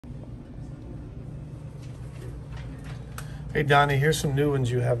Hey Donnie, here's some new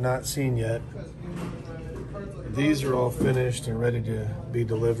ones you have not seen yet. These are all finished and ready to be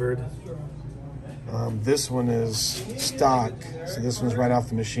delivered. This one is stock, so this one's right off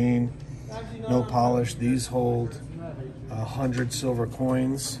the machine, no polish. These hold 100 silver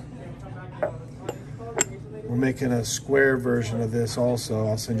coins. We're making a square version of this also.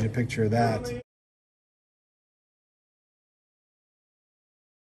 I'll send you a picture of that.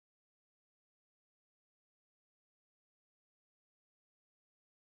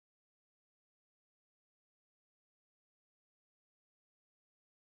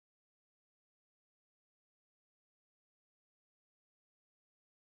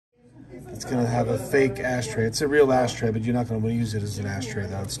 It's gonna have a fake ashtray. It's a real ashtray, but you're not gonna want to use it as an ashtray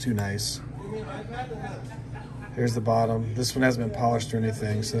though. It's too nice. Here's the bottom. This one hasn't been polished or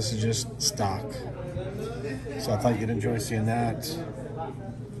anything, so this is just stock. So I thought you'd enjoy seeing that.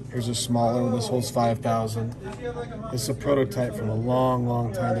 Here's a smaller one. This holds 5,000. This is a prototype from a long,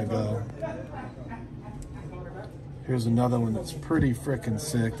 long time ago. Here's another one that's pretty freaking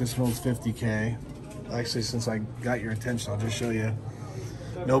sick. This one holds 50K. Actually, since I got your attention, I'll just show you.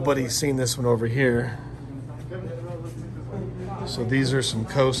 Nobody's seen this one over here. So these are some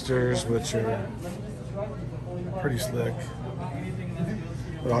coasters, which are pretty slick.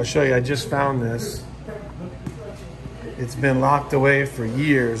 But I'll show you, I just found this. It's been locked away for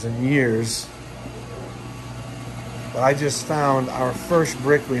years and years. But I just found our first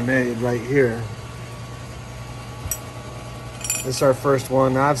brick we made right here. This is our first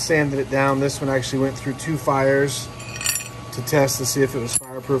one. Now I've sanded it down. This one actually went through 2 fires to test to see if it was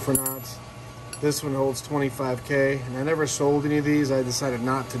fireproof or not. This one holds 25K, and I never sold any of these. I decided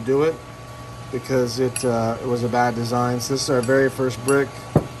not to do it because it was a bad design. So this is our very first brick,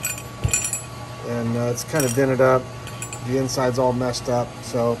 and it's kind of dented up. The inside's all messed up.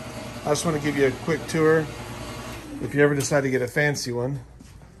 So I just want to give you a quick tour. If you ever decide to get a fancy one,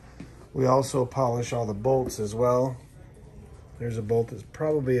 we also polish all the bolts as well. There's a bolt that's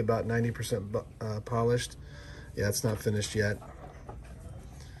probably about 90% polished. Yeah, it's not finished yet.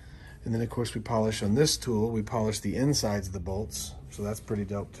 And then of course we polish on this tool, we polish the insides of the bolts. So that's pretty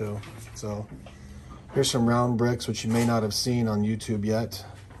dope too. So here's some round bricks, which you may not have seen on YouTube yet.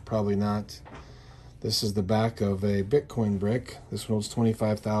 Probably not. This is the back of a Bitcoin brick. This one holds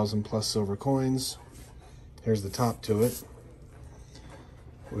 25,000 plus silver coins. Here's the top to it,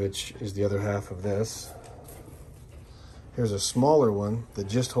 which is the other half of this. Here's a smaller one that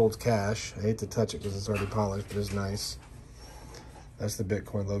just holds cash. I hate to touch it because it's already polished, but it's nice. That's the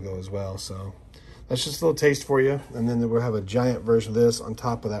Bitcoin logo as well. So that's just a little taste for you. And then we'll have a giant version of this on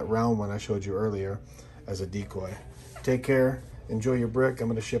top of that round one I showed you earlier as a decoy. Take care. Enjoy your brick. I'm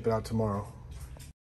going to ship it out tomorrow.